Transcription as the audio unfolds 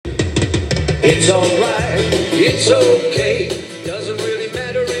It's alright, it's okay. Doesn't really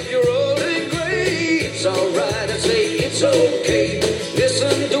matter if you're old and gray. It's alright, I say it's okay.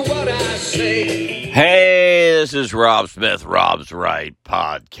 Listen to what I say. Hey, this is Rob Smith, Rob's Right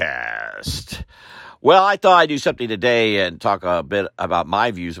Podcast. Well, I thought I'd do something today and talk a bit about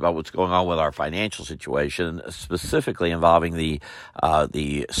my views about what's going on with our financial situation, specifically involving the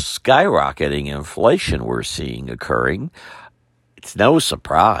skyrocketing inflation we're seeing occurring. It's no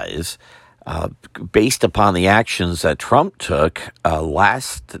surprise, based upon the actions that Trump took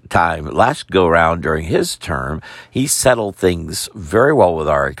last go around during his term. He settled things very well with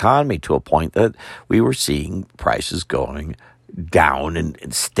our economy to a point that we were seeing prices going down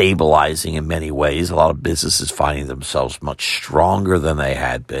and stabilizing in many ways. A lot of businesses finding themselves much stronger than they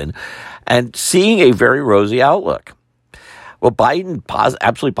had been and seeing a very rosy outlook. Well, Biden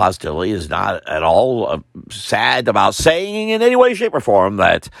absolutely positively is not at all sad about saying in any way, shape, or form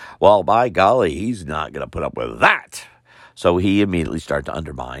that, well, by golly, he's not going to put up with that. So he immediately started to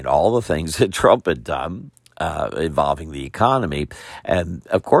undermine all the things that Trump had done involving the economy. And,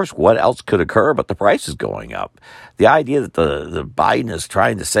 of course, what else could occur but the prices going up? The idea that the Biden is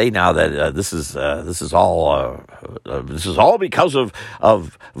trying to say now that this is all because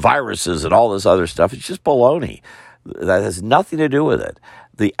of viruses and all this other stuff, it's just baloney. That has nothing to do with it.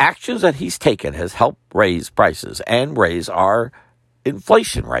 The actions that he's taken has helped raise prices and raise our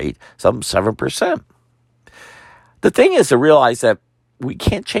inflation rate some 7%. The thing is to realize that we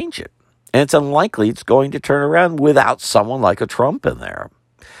can't change it. And it's unlikely it's going to turn around without someone like a Trump in there.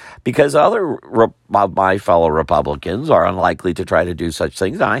 Because my fellow Republicans are unlikely to try to do such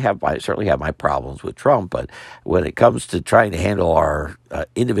things. And I certainly have my problems with Trump, but when it comes to trying to handle our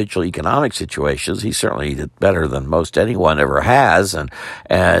individual economic situations, he certainly did better than most anyone ever has,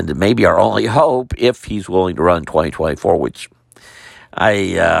 and maybe our only hope if he's willing to run 2024, which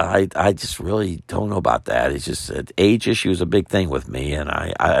I just really don't know about that. It's just that age issue is a big thing with me, and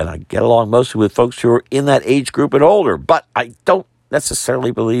I get along mostly with folks who are in that age group and older, but I don't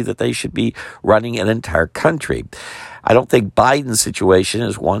necessarily believe that they should be running an entire country. I don't think Biden's situation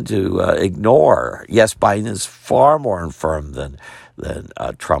is one to ignore. Yes, Biden is far more infirm than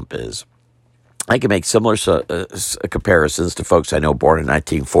Trump is. I can make similar comparisons to folks I know born in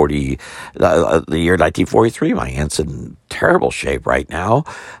 1940, the year 1943. My aunt's in terrible shape right now.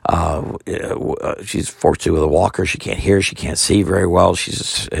 She's forced to with a walker. She can't hear. She can't see very well.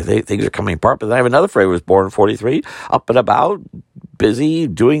 Things are coming apart. But then I have another friend who was born in 43, up and about, busy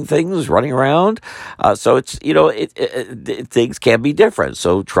doing things, running around. So it's, things can be different.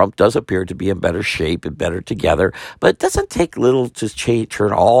 So Trump does appear to be in better shape and better together, but it doesn't take little to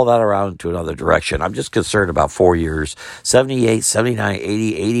turn all that around to another direction. I'm just concerned about 4 years, 78, 79,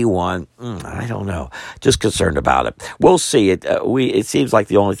 80, 81. I don't know. Just concerned about it. We'll see. It seems like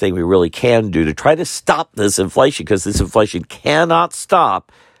the only thing we really can do to try to stop this inflation, because this inflation cannot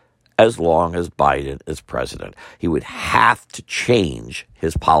stop as long as Biden is president. He would have to change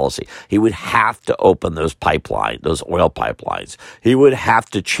his policy. He would have to open those oil pipelines. He would have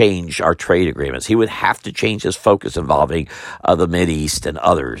to change our trade agreements. He would have to change his focus involving the Mideast and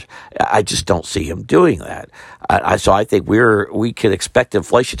others. I just don't see him doing that. So I think we can expect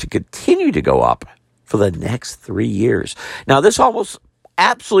inflation to continue to go up for the next 3 years. Now, this almost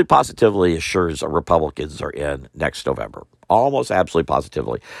absolutely positively assures Republicans are in next November. Almost absolutely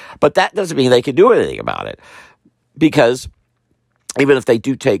positively. But that doesn't mean they can do anything about it, because even if they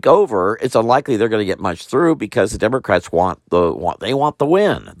do take over, it's unlikely they're going to get much through, because the Democrats want the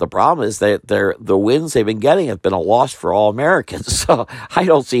win. The problem is that the wins they've been getting have been a loss for all Americans. So I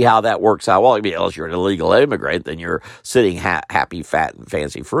don't see how that works out. Well, unless you're an illegal immigrant, then you're sitting happy, fat, and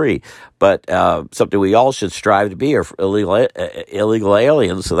fancy free. But something we all should strive to be are illegal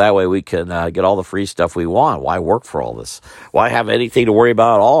aliens, so that way we can get all the free stuff we want. Why work for all this? Why have anything to worry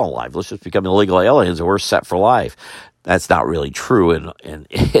about at all in life? Let's just become illegal aliens and we're set for life. That's not really true,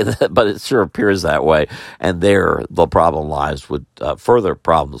 but it sure appears that way. And there, the problem lies with further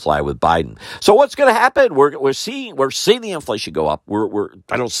problems lie with Biden. So what's going to happen? We're seeing the inflation go up.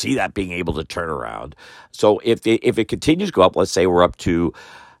 I don't see that being able to turn around. So if it continues to go up, let's say we're up into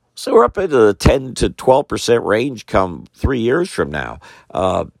the 10 to 12% range come 3 years from now.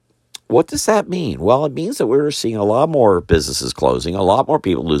 What does that mean? Well, it means that we're seeing a lot more businesses closing, a lot more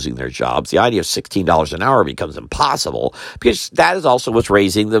people losing their jobs. The idea of $16 an hour becomes impossible, because that is also what's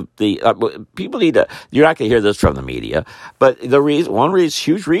raising the people need to. You're not going to hear this from the media, but one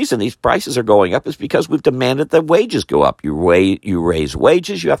huge reason these prices are going up is because we've demanded that wages go up. You raise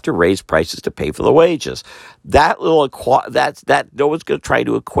wages, you have to raise prices to pay for the wages. No one's going to try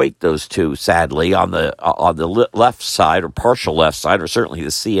to equate those two. Sadly, on the left side or partial left side, or certainly the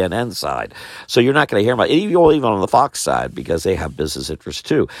CNN side. So you're not going to hear about it, even on the Fox side, because they have business interests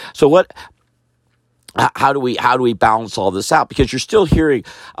too. So how do we balance all this out? Because you're still hearing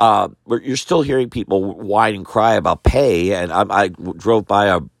people whine and cry about pay. And I drove by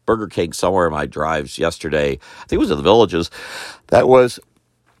a Burger King somewhere in my drives yesterday. I think it was in the Villages. That was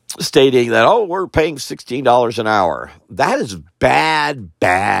stating that, we're paying $16 an hour. That is bad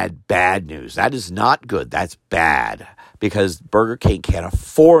news. That is not good. That's bad, because Burger King can't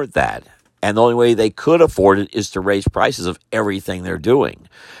afford that. And the only way they could afford it is to raise prices of everything they're doing,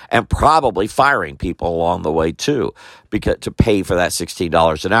 and probably firing people along the way too, because to pay for that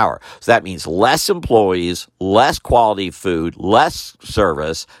 $16 an hour. So that means less employees, less quality food, less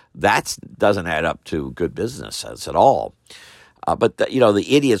service. That doesn't add up to good business sense at all. But the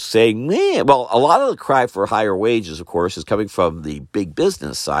idiots saying, well, a lot of the cry for higher wages, of course, is coming from the big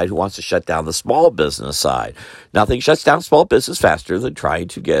business side who wants to shut down the small business side. Nothing shuts down small business faster than trying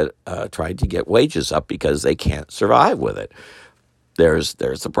to get wages up, because they can't survive with it. There's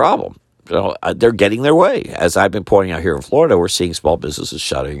the problem. They're getting their way. As I've been pointing out here in Florida, we're seeing small businesses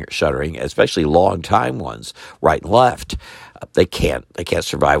shuttering, especially long-time ones, right and left. They can't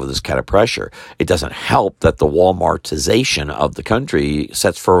survive with this kind of pressure. It doesn't help that the Walmartization of the country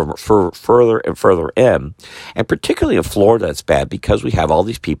sets further and further in. And particularly in Florida, it's bad because we have all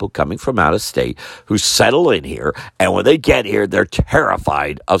these people coming from out of state who settle in here. And when they get here, they're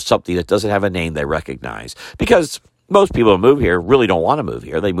terrified of something that doesn't have a name they recognize. Because most people who move here really don't want to move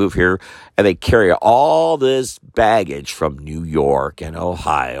here. They move here and they carry all this baggage from New York and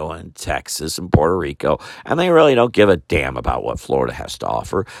Ohio and Texas and Puerto Rico, and they really don't give a damn about what Florida has to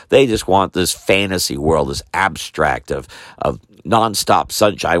offer. They just want this fantasy world, this abstract of nonstop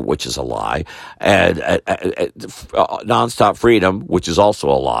sunshine, which is a lie, and nonstop freedom, which is also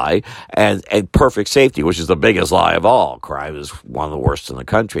a lie, and perfect safety, which is the biggest lie of all. Crime is one of the worst in the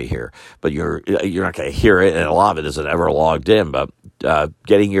country here, but you're not going to hear it, and a lot of it isn't ever logged in. But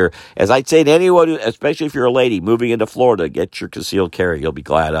as I'd say to anyone, especially if you're a lady moving into Florida, get your concealed carry. You'll be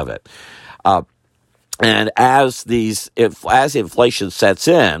glad of it. And as inflation sets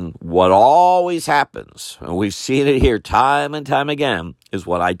in, what always happens, and we've seen it here time and time again, is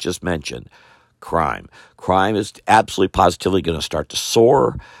what I just mentioned: crime. Crime is absolutely positively going to start to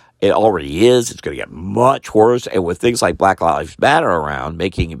soar. It already is. It's going to get much worse. And with things like Black Lives Matter around,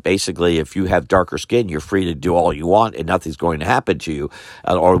 making it basically, if you have darker skin, you're free to do all you want and nothing's going to happen to you,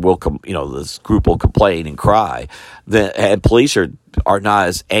 or this group will complain and cry. And police are not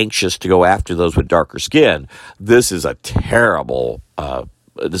as anxious to go after those with darker skin. This is a terrible.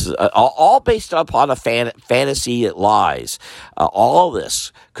 This is all based upon a fantasy lies. All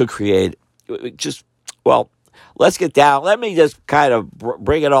this could create let's get down. Let me just kind of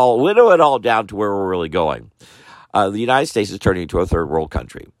winnow it all down to where we're really going. The United States is turning into a third world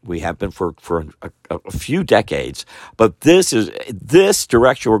country. We have been for a few decades, but this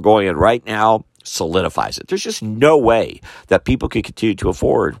direction we're going in right now solidifies it. There's just no way that people can continue to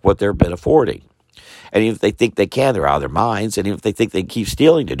afford what they've been affording. And even if they think they can, they're out of their minds. And even if they think they can keep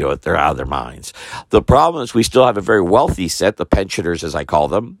stealing to do it, they're out of their minds. The problem is we still have a very wealthy set, the pensioners, as I call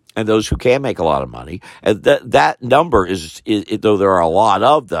them, and those who can make a lot of money. And that number is, though there are a lot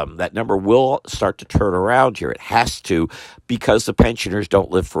of them, that number will start to turn around here. It has to, because the pensioners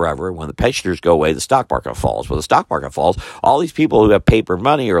don't live forever. And when the pensioners go away, the stock market falls. When the stock market falls, all these people who have paper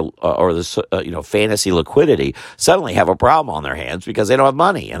money or this fantasy liquidity suddenly have a problem on their hands because they don't have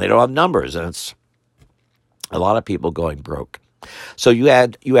money and they don't have numbers, and it's a lot of people going broke. So you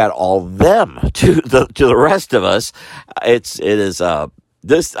add all them to the rest of us. That's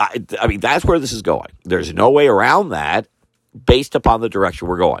where this is going. There's no way around that. Based upon the direction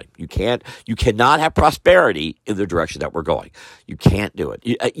we're going, you cannot have prosperity in the direction that we're going. You can't do it.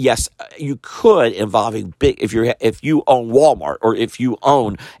 Yes, you could, involving big. If you own Walmart or if you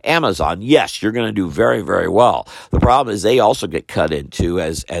own Amazon, yes, you're going to do very, very well. The problem is they also get cut into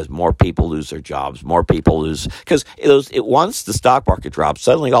as more people lose their jobs, more people lose, because once the stock market drops,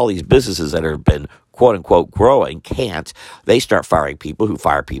 suddenly all these businesses that have been quote unquote growing can't. They start firing people who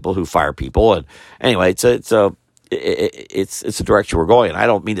fire people who fire people, and anyway, it's a direction we're going. And I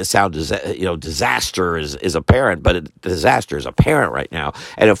don't mean to sound disaster is apparent, but disaster is apparent right now.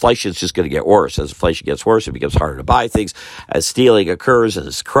 And inflation is just going to get worse. As inflation gets worse, it becomes harder to buy things. As stealing occurs,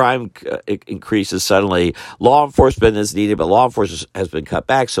 as crime increases, suddenly law enforcement is needed, but law enforcement has been cut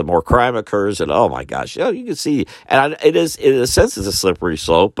back, so more crime occurs. And oh my gosh, you can see, and it is, in a sense, it's a slippery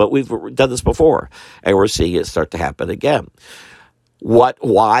slope, but we've done this before, and we're seeing it start to happen again.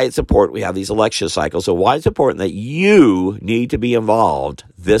 Why it's important we have these election cycles. So why it's important that you need to be involved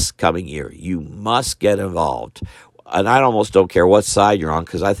this coming year. You must get involved. and I almost don't care what side you're on,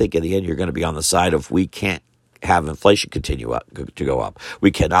 because I think in the end you're going to be on the side of we can't have inflation continue to go up.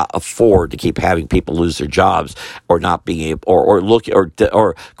 We cannot afford to keep having people lose their jobs or not being able,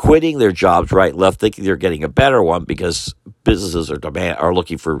 or quitting their jobs right and left, thinking they're getting a better one because businesses are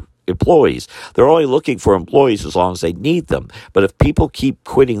looking for employees. They're only looking for employees as long as they need them. But if people keep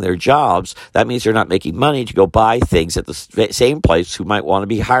quitting their jobs, that means they're not making money to go buy things at the same place who might want to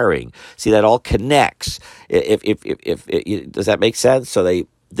be hiring. See, that all connects. If does that make sense? So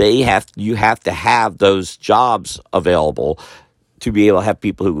you have to have those jobs available to be able to have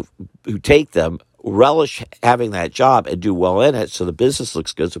people who take them relish having that job and do well in it, so the business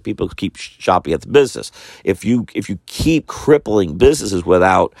looks good, so people keep shopping at the business. If you keep crippling businesses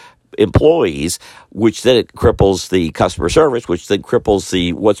without employees, which then it cripples the customer service, which then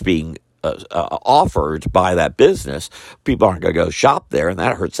cripples what's being offered by that business, people aren't going to go shop there, and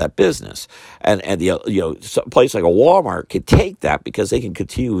that hurts that business. And a place like a Walmart can take that because they can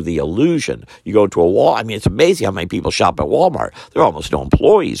continue the illusion. You go to a Walmart, I mean, it's amazing how many people shop at Walmart. There are almost no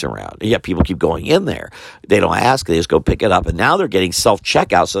employees around, and yet people keep going in there. They don't ask, they just go pick it up, and now they're getting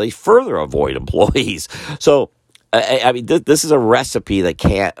self-checkout, so they further avoid employees. So I mean, this is a recipe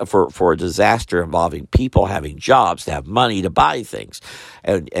that for a disaster involving people having jobs to have money to buy things,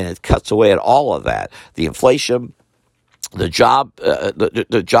 and it cuts away at all of that. The inflation, the job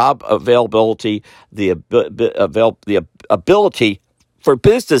availability, the ability for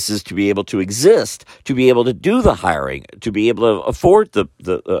businesses to be able to exist, to be able to do the hiring, to be able to afford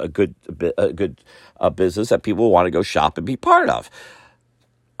a good business that people want to go shop and be part of.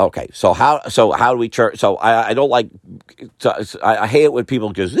 Okay, so how do we turn? So I don't like. I hate it when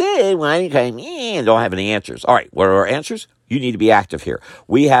people goes, why don't have any answers. All right, what are our answers? You need to be active here.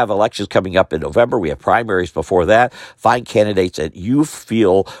 We have elections coming up in November. We have primaries before that. Find candidates that you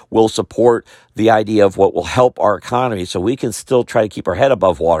feel will support the idea of what will help our economy, so we can still try to keep our head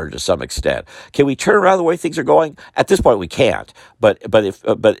above water to some extent. Can we turn around the way things are going? At this point, we can't. But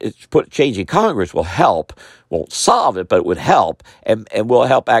changing Congress will help. Won't solve it, but it would help, and will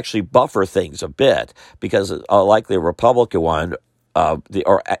help actually buffer things a bit, because likely a Republican one,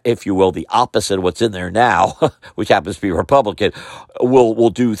 or if you will, the opposite of what's in there now, which happens to be Republican, will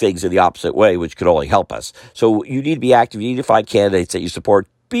do things in the opposite way, which could only help us. So you need to be active. You need to find candidates that you support.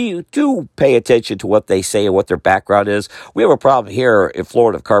 Do pay attention to what they say and what their background is. We have a problem here in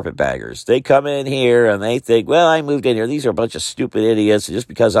Florida of carpetbaggers. They come in here and they think, well, I moved in here. These are a bunch of stupid idiots. And just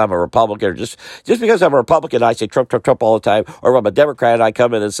because I'm a Republican, or just because I'm a Republican, I say Trump, Trump, Trump all the time. Or if I'm a Democrat, I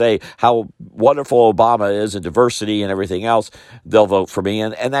come in and say how wonderful Obama is and diversity and everything else. They'll vote for me,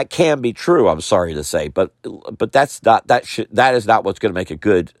 and that can be true. I'm sorry to say, but that's not that is not what's going to make a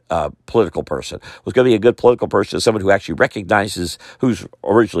good political person. What's going to be a good political person is someone who actually recognizes who's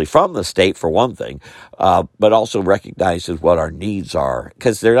originally from the state, for one thing, but also recognizes what our needs are.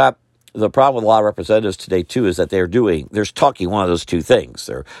 Because they're not. The problem with a lot of representatives today, too, is that they're talking one of those two things.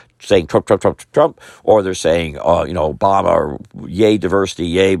 They're saying Trump, Trump, Trump, Trump, or they're saying, Obama, or yay diversity,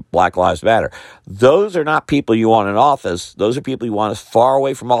 yay Black Lives Matter. Those are not people you want in office. Those are people you want as far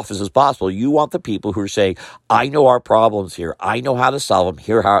away from office as possible. You want the people who are saying, I know our problems here. I know how to solve them.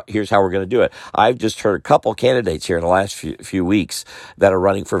 Here's how we're going to do it. I've just heard a couple candidates here in the last few weeks that are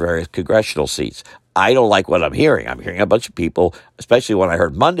running for various congressional seats. I don't like what I'm hearing. I'm hearing a bunch of people, especially when I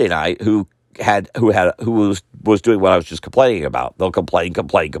heard Monday night, who was doing what I was just complaining about. They'll complain.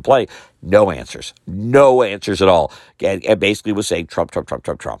 No answers at all. And basically was saying Trump, Trump, Trump,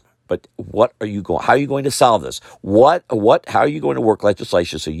 Trump, Trump. But how are you going to solve this? How are you going to work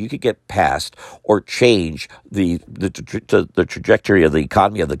legislation so you could get past or change the trajectory of the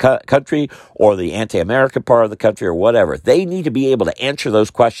economy of the country, or the anti-American part of the country, or whatever? They need to be able to answer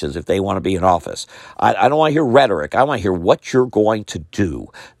those questions if they want to be in office. I don't want to hear rhetoric. I want to hear what you're going to do.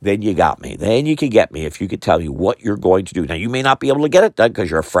 Then you got me. Then you can get me if you could tell me what you're going to do. Now, you may not be able to get it done because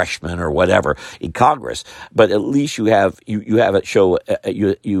you're a freshman or whatever in Congress, but at least you have it show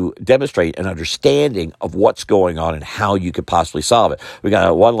you demonstrate an understanding of what's going on and how you could possibly solve it. We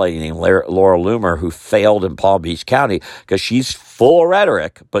got one lady named Laura Loomer who failed in Palm Beach County because she's full of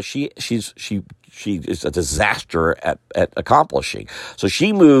rhetoric, but she is a disaster at accomplishing. So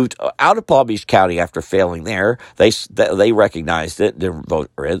she moved out of Palm Beach County after failing there. They recognized it, didn't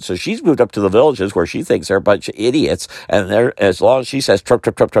vote her in. So she's moved up to the villages where she thinks they're a bunch of idiots, and as long as she says Trump,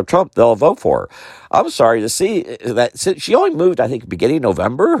 Trump, Trump, Trump, Trump, they'll vote for her. I'm sorry to see that she only moved, I think, beginning of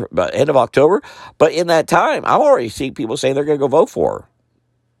November, end of October. But in that time, I'm already seeing people saying they're going to go vote for her.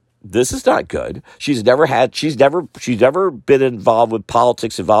 This is not good. She's never been involved with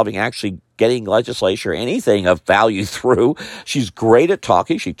politics involving actually getting legislation or anything of value through. She's great at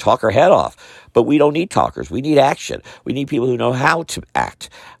talking. She talk her head off. But we don't need talkers. We need action. We need people who know how to act.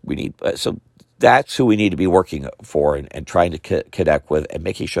 We need so that's who we need to be working for and trying to connect with and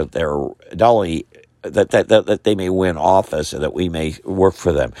making sure that they're not only that they may win office and that we may work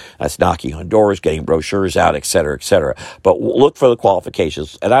for them. That's knocking on doors, getting brochures out, et cetera, et cetera. But look for the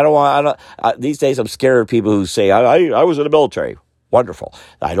qualifications. And these days I'm scared of people who say, I was in the military. Wonderful.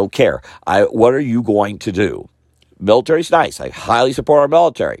 I don't care. What are you going to do? Military's nice. I highly support our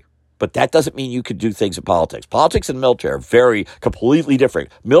military. But that doesn't mean you can do things in politics. Politics and military are very completely different.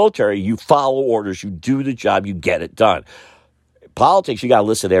 Military, you follow orders, you do the job, you get it done. Politics, you got to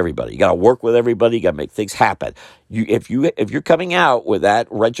listen to everybody. You got to work with everybody. You got to make things happen. If you're coming out with that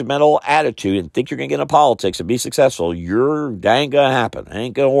regimental attitude and think you're going to get into politics and be successful, that ain't going to happen. It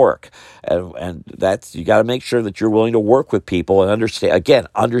ain't going to work. And that's, you got to make sure that you're willing to work with people and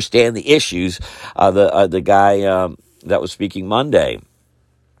understand the issues. The guy that was speaking Monday,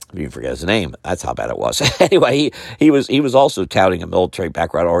 I didn't forget his name. That's how bad it was. Anyway, he was also touting a military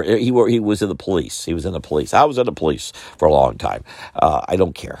background, or he was in the police. He was in the police. I was in the police for a long time. I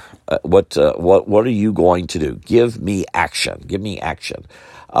don't care. What are you going to do? Give me action. Give me action.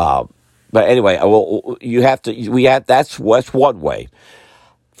 But anyway, that's one way.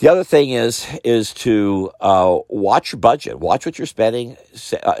 The other thing is to watch your budget, watch what you're spending.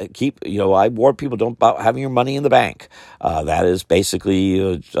 I warn people, don't about having your money in the bank. That is basically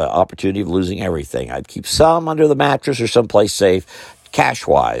an opportunity of losing everything. I'd keep some under the mattress or someplace safe,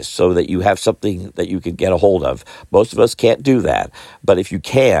 cash-wise, so that you have something that you can get a hold of. Most of us can't do that, but if you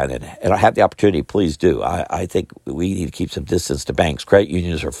can and have the opportunity, please do. I think we need to keep some distance to banks. Credit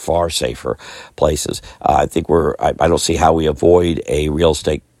unions are far safer places. I don't see how we avoid a real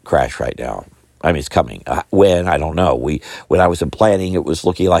estate crash right now. I mean, it's coming. When? I don't know. When I was in planning, it was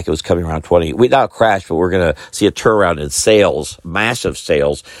looking like it was coming around 20. Not a crash, but we're going to see a turnaround in sales, massive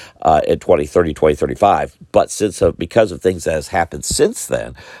sales, in 2030, 2035. But because of things that has happened since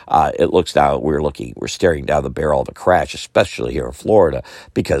then, it looks now we're staring down the barrel of a crash, especially here in Florida,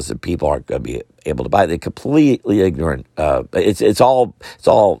 because the people aren't going to be able to buy it. They're completely ignorant. It's a whole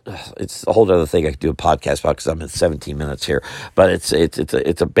other thing I could do a podcast about because I'm in 17 minutes here. But it's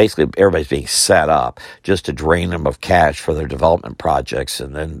basically everybody's being set up just to drain them of cash for their development projects,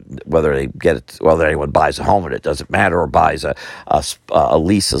 and then whether anyone buys a home, and it doesn't matter, or buys a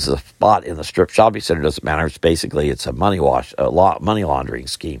lease as a spot in the strip shopping center, doesn't matter. It's a money laundering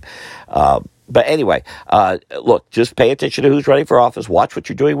scheme. But anyway, look, just pay attention to who's running for office. Watch what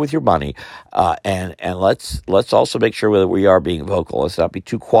you're doing with your money, and let's also make sure that we are being vocal. Let's not be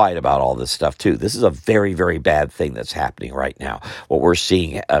too quiet about all this stuff too. This is a very, very bad thing that's happening right now. What we're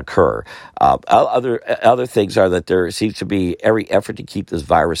seeing occur. Other things are that there seems to be every effort to keep this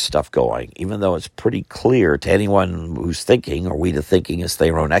virus stuff going, even though it's pretty clear to anyone who's thinking, or we the thinking, as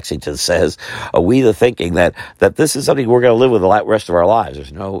Theron Exington says, we the thinking that this is something we're going to live with the rest of our lives.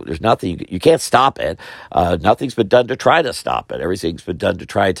 There's nothing you can't stop it. Nothing's been done to try to stop it. Everything's been done to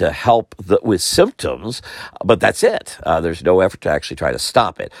try to help with symptoms, but that's it. There's no effort to actually try to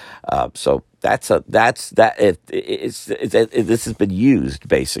stop it. So this has been used,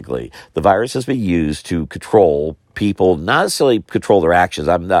 basically. The virus has been used to control people, not necessarily control their actions.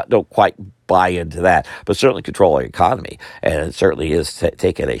 Don't quite buy into that, but certainly control our economy. And it certainly is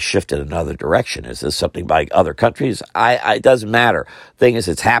taking a shift in another direction. Is this something by other countries? It doesn't matter. Thing is,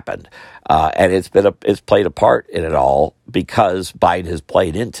 it's happened. And it's played a part in it all because Biden has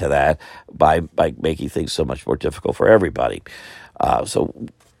played into that by making things so much more difficult for everybody. So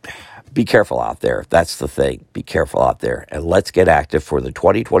be careful out there. That's the thing. Be careful out there. And let's get active for the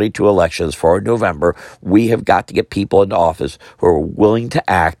 2022 elections for November. We have got to get people into office who are willing to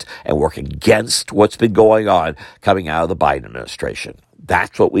act and work against what's been going on coming out of the Biden administration.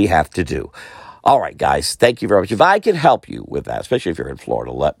 That's what we have to do. All right, guys, thank you very much. If I can help you with that, especially if you're in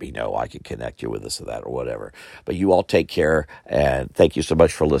Florida, let me know. I can connect you with this or that or whatever. But you all take care, and thank you so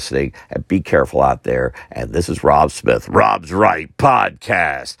much for listening, and be careful out there. And this is Rob Smith, Rob's Right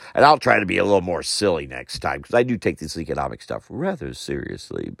Podcast. And I'll try to be a little more silly next time, because I do take this economic stuff rather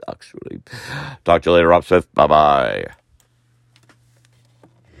seriously, actually. Talk to you later, Rob Smith. Bye-bye.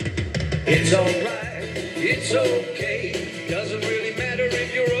 It's all right. It's okay. Doesn't really matter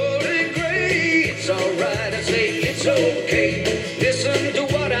if you're old and gray. It's all right. I say it's okay. Listen to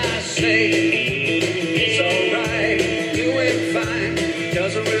what I say. It's all right. Doing fine.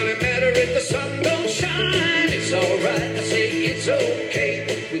 Doesn't really